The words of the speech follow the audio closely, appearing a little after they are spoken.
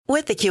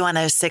With the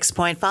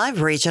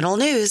Q106.5 Regional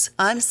News,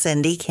 I'm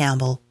Cindy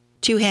Campbell.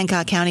 2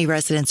 Hancock County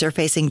residents are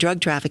facing drug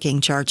trafficking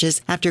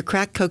charges after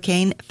crack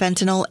cocaine,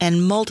 fentanyl,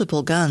 and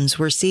multiple guns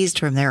were seized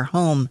from their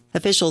home.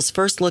 Officials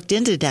first looked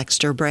into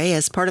Dexter Bray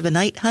as part of a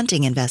night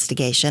hunting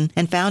investigation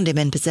and found him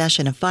in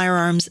possession of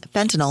firearms,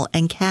 fentanyl,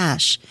 and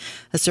cash.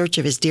 A search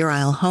of his Deer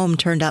Isle home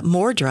turned up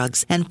more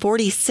drugs and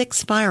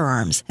 46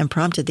 firearms and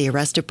prompted the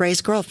arrest of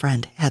Bray's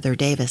girlfriend, Heather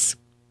Davis.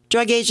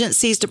 Drug agents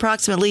seized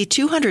approximately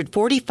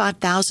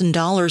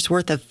 $245,000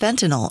 worth of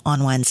fentanyl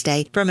on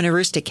Wednesday from an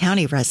Aroostook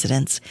County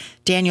residence.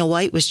 Daniel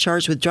White was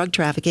charged with drug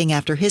trafficking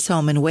after his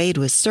home in Wade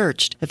was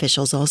searched.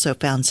 Officials also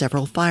found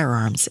several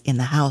firearms in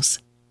the house.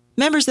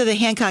 Members of the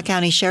Hancock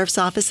County Sheriff's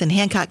Office and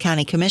Hancock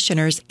County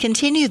Commissioners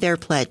continue their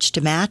pledge to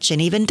match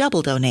and even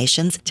double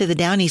donations to the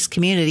Down East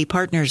Community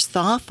Partners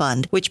Thaw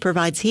Fund, which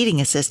provides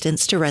heating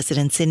assistance to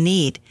residents in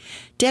need.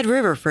 Dead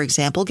River, for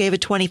example, gave a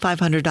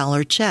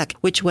 $2,500 check,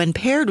 which when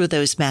paired with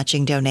those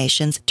matching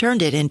donations,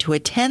 turned it into a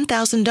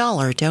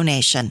 $10,000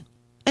 donation.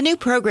 A new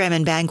program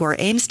in Bangor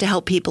aims to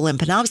help people in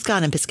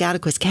Penobscot and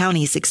Piscataquis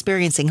counties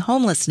experiencing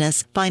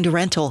homelessness find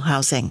rental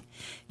housing.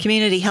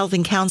 Community Health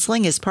and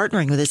Counseling is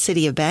partnering with the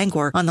City of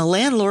Bangor on the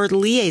Landlord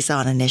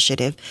Liaison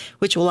Initiative,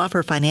 which will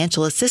offer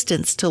financial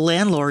assistance to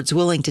landlords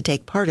willing to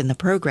take part in the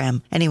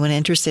program. Anyone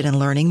interested in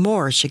learning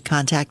more should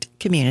contact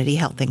Community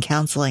Health and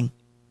Counseling.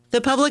 The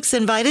public's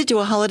invited to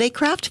a holiday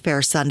craft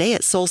fair Sunday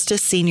at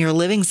Solstice Senior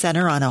Living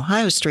Center on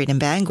Ohio Street in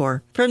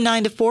Bangor. From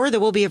 9 to 4, there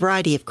will be a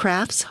variety of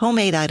crafts,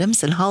 homemade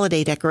items, and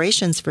holiday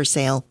decorations for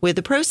sale, with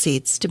the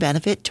proceeds to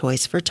benefit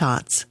Toys for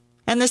Tots.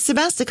 And the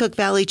Sebasticook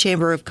Valley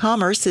Chamber of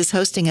Commerce is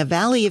hosting a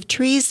Valley of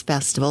Trees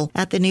festival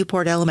at the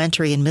Newport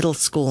Elementary and Middle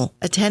School.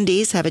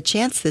 Attendees have a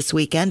chance this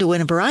weekend to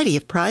win a variety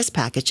of prize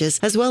packages,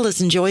 as well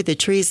as enjoy the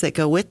trees that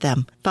go with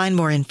them. Find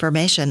more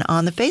information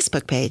on the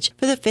Facebook page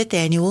for the 5th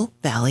Annual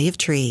Valley of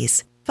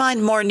Trees.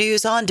 Find more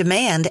news on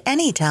demand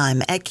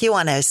anytime at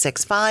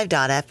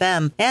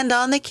Q1065.fm and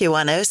on the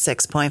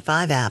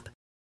Q106.5 app.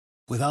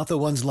 Without the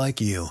ones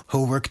like you,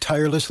 who work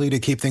tirelessly to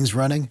keep things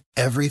running,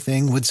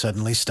 everything would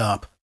suddenly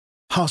stop.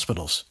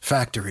 Hospitals,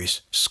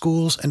 factories,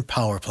 schools, and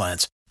power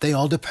plants, they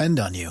all depend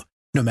on you.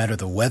 No matter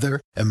the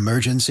weather,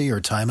 emergency, or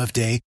time of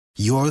day,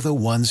 you're the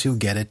ones who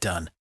get it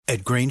done.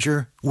 At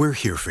Grainger, we're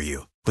here for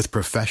you with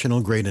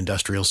professional-grade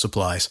industrial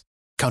supplies.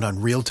 Count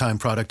on real-time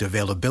product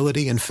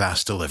availability and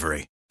fast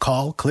delivery.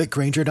 Call, click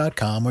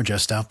Grainger.com, or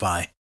just stop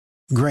by.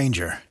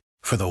 Grainger,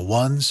 for the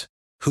ones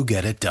who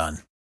get it done.